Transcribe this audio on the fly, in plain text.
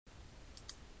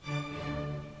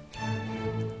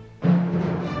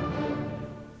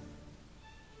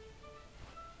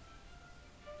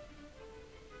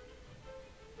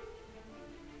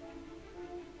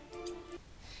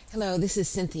Hello, this is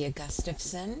Cynthia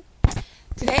Gustavson.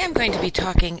 Today I'm going to be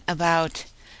talking about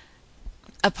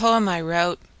a poem I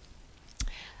wrote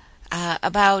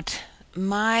about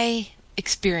my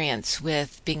experience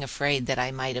with being afraid that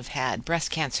I might have had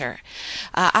breast cancer.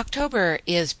 October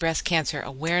is Breast Cancer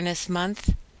Awareness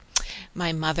Month.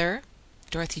 My mother,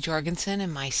 Dorothy Jorgenson,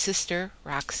 and my sister,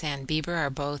 Roxanne Bieber, are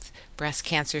both breast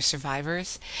cancer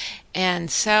survivors.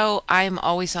 And so I'm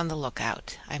always on the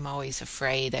lookout. I'm always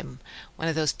afraid. I'm one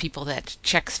of those people that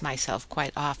checks myself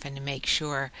quite often to make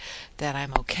sure that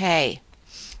I'm okay.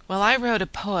 Well, I wrote a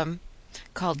poem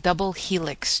called Double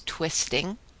Helix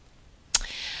Twisting.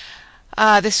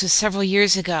 This was several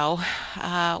years ago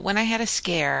when I had a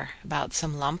scare about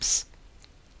some lumps.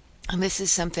 And this is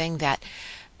something that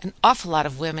an awful lot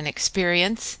of women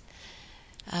experience.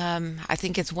 I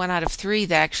think it's 1 out of 3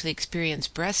 that actually experience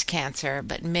breast cancer,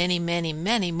 but many, many,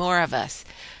 many more of us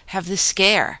have this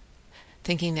scare,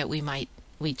 thinking that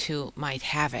we too might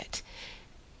have it.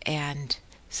 And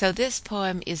so this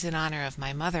poem is in honor of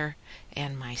my mother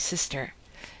and my sister,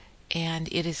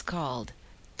 and it is called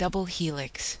Double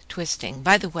Helix Twisting.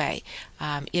 By the way,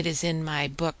 it is in my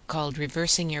book called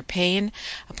Reversing Your Pain,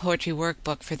 a poetry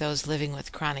workbook for those living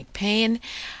with chronic pain,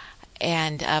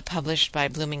 and published by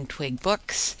Blooming Twig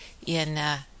Books in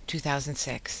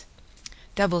 2006.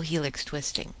 Double Helix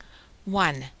Twisting.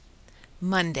 1.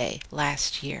 Monday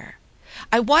last year.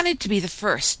 I wanted to be the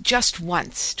first, just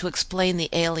once, to explain the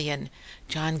alien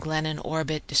John Glenn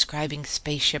orbit describing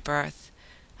spaceship Earth.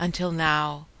 Until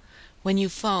now, when you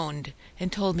phoned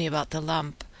and told me about the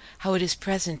lump, how it is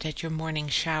present at your morning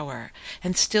shower,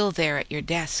 and still there at your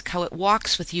desk, how it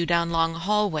walks with you down long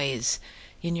hallways,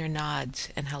 in your nods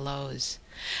and hellos,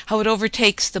 how it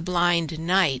overtakes the blind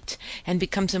night and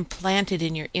becomes implanted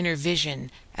in your inner vision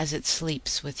as it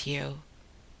sleeps with you.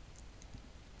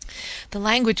 The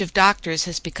language of doctors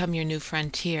has become your new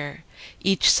frontier.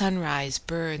 Each sunrise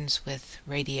burns with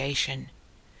radiation.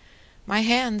 My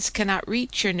hands cannot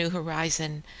reach your new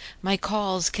horizon. My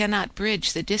calls cannot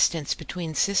bridge the distance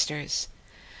between sisters.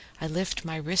 I lift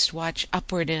my wristwatch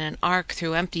upward in an arc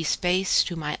through empty space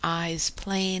to my eyes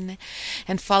plain,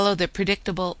 and follow the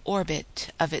predictable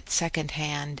orbit of its second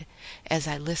hand as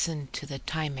I listen to the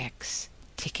Timex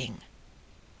ticking.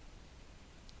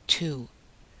 2.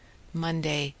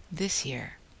 Monday this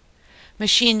year.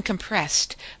 Machine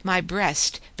compressed, my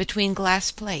breast between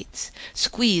glass plates,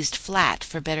 squeezed flat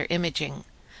for better imaging.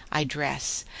 I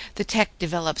dress. The tech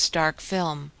develops dark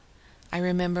film. I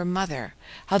remember mother,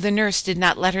 how the nurse did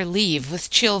not let her leave,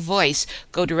 with chill voice,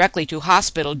 "Go directly to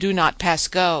hospital, do not pass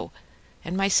go."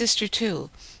 And my sister too,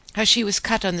 how she was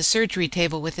cut on the surgery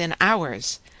table within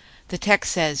hours. The tech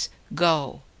says,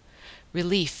 "Go."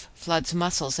 Relief floods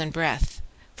muscles and breath.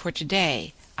 For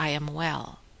today I am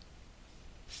well.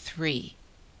 3.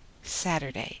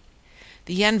 Saturday.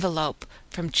 The envelope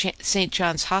from St.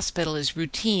 John's Hospital is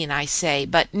routine, I say,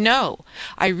 but no!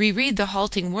 I reread the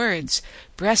halting words.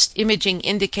 Breast imaging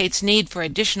indicates need for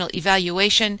additional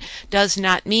evaluation, does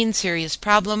not mean serious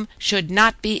problem, should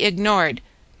not be ignored.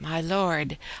 My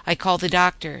lord, I call the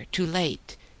doctor, too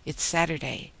late. It's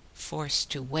Saturday,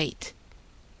 forced to wait.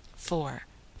 4.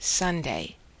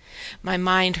 Sunday. My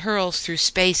mind hurls through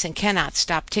space and cannot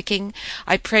stop ticking.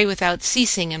 I pray without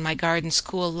ceasing in my garden's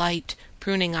cool light,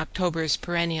 pruning October's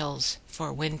perennials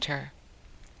for winter.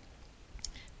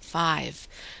 5.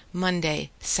 Monday,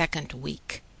 second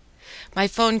week. My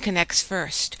phone connects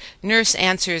first. Nurse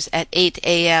answers at 8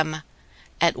 a.m.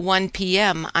 At 1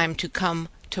 p.m. I'm to come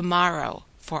tomorrow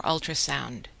for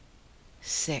ultrasound.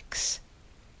 6.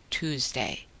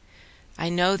 Tuesday. I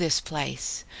know this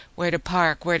place, where to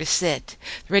park, where to sit.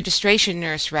 The registration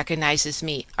nurse recognizes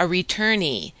me, a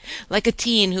returnee, like a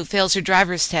teen who fails her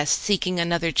driver's test seeking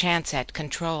another chance at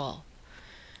control.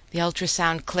 The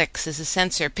ultrasound clicks as a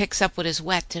sensor picks up what is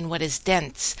wet and what is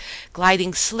dense,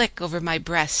 gliding slick over my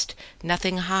breast.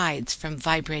 Nothing hides from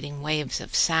vibrating waves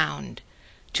of sound.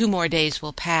 2 more days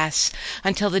will pass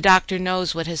until the doctor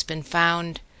knows what has been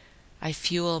found. I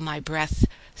feel my breath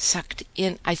sucked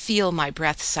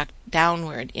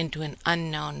downward into an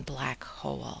unknown black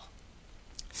hole.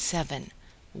 7.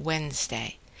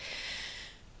 Wednesday.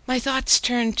 My thoughts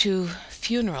turn to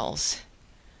funerals.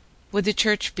 Would the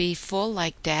church be full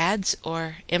like Dad's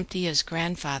or empty as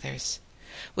grandfather's?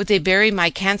 Would they bury my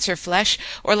cancer flesh,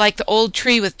 or like the old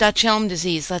tree with Dutch elm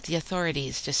disease, let the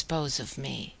authorities dispose of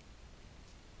me?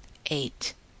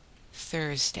 8.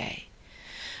 Thursday.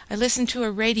 I listened to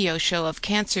a radio show of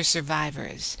cancer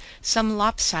survivors, some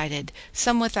lopsided,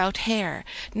 some without hair,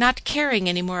 not caring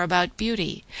any more about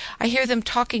beauty. I hear them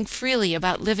talking freely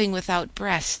about living without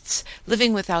breasts,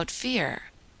 living without fear,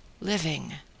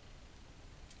 living.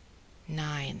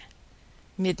 9.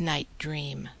 Midnight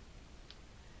dream.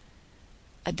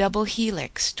 A double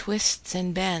helix twists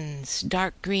and bends,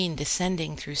 dark green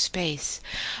descending through space.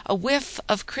 A whiff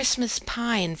of Christmas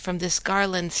pine from this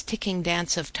garland's ticking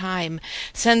dance of time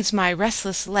sends my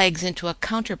restless legs into a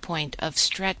counterpoint of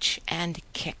stretch and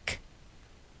kick.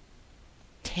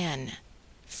 10.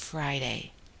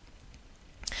 Friday.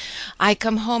 I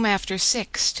come home after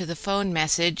 6 to the phone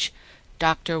message,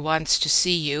 "Doctor wants to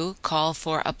see you, call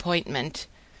for appointment."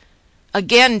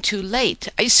 Again too late.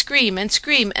 I scream and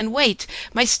scream and wait,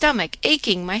 my stomach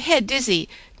aching, my head dizzy,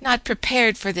 not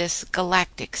prepared for this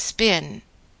galactic spin.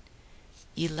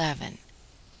 11.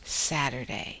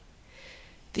 Saturday.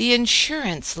 The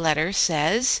insurance letter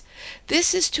says,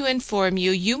 "This is to inform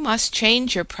you you must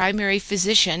change your primary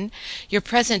physician. Your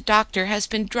present doctor has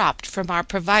been dropped from our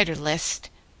provider list."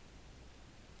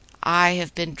 I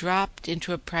have been dropped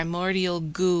into a primordial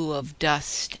goo of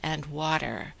dust and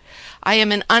water. I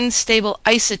am an unstable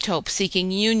isotope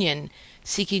seeking union,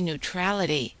 seeking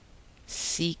neutrality,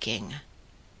 seeking.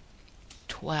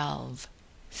 12.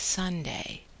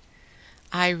 Sunday.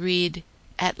 I read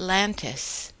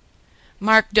Atlantis.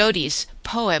 Mark Doty's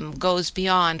poem goes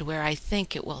beyond where I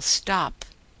think it will stop.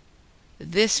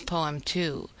 This poem,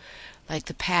 too, like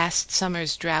the past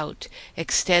summer's drought,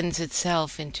 extends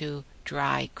itself into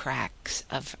dry cracks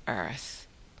of earth.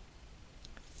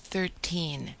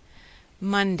 13.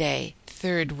 Monday,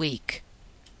 3rd week.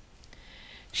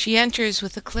 She enters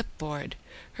with a clipboard,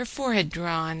 her forehead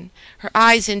drawn, her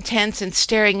eyes intense and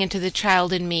staring into the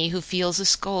child in me who feels a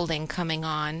scolding coming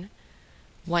on.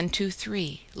 1, 2,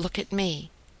 3, look at me.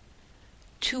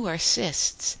 2 are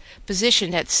cysts,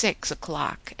 positioned at 6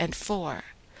 o'clock and 4.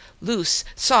 Loose,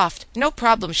 soft, no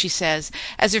problem, she says,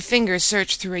 as her fingers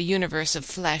search through a universe of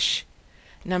flesh.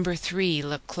 Number 3,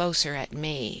 look closer at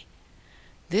me.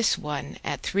 This one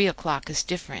at 3 o'clock is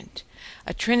different,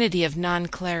 a trinity of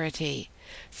non-clarity,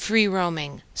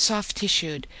 free-roaming,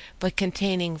 soft-tissued, but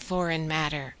containing foreign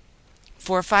matter.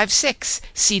 4, 5, 6,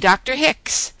 see Dr.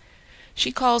 Hicks.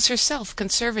 She calls herself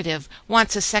conservative,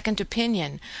 wants a second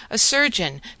opinion, a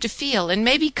surgeon, to feel and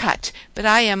maybe cut, but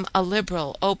I am a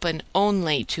liberal, open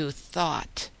only to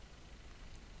thought.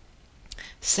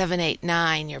 7, 8,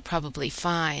 9, you're probably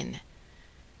fine.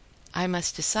 I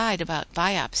must decide about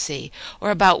biopsy,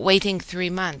 or about waiting 3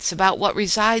 months, about what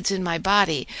resides in my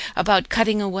body, about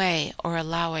cutting away or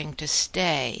allowing to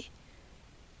stay.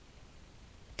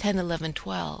 10, 11,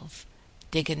 12,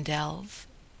 dig and delve.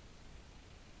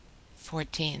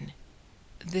 14.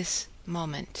 This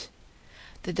moment.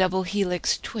 The double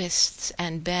helix twists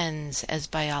and bends as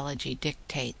biology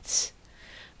dictates.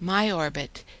 My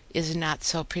orbit is not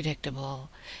so predictable,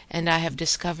 and I have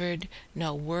discovered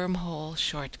no wormhole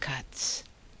shortcuts.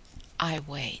 I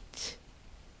wait.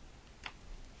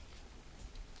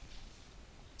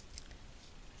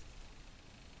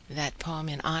 That poem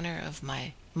in honor of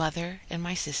my mother and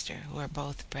my sister, who are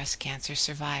both breast cancer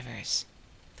survivors.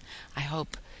 I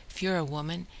hope if you're a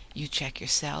woman, you check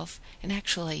yourself, and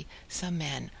actually some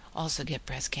men also get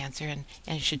breast cancer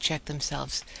and should check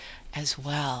themselves as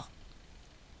well.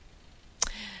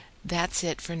 That's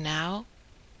it for now.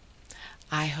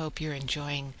 I hope you're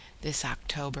enjoying this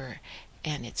October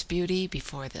and its beauty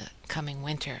before the coming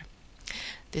winter.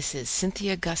 This is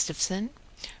Cynthia Gustavson.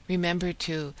 Remember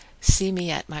to see me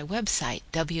at my website,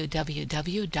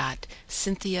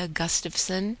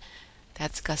 www.cynthiagustafson,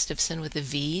 that's Gustavson with a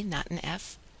V, not an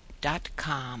F,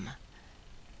 .com.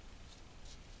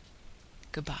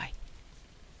 Goodbye.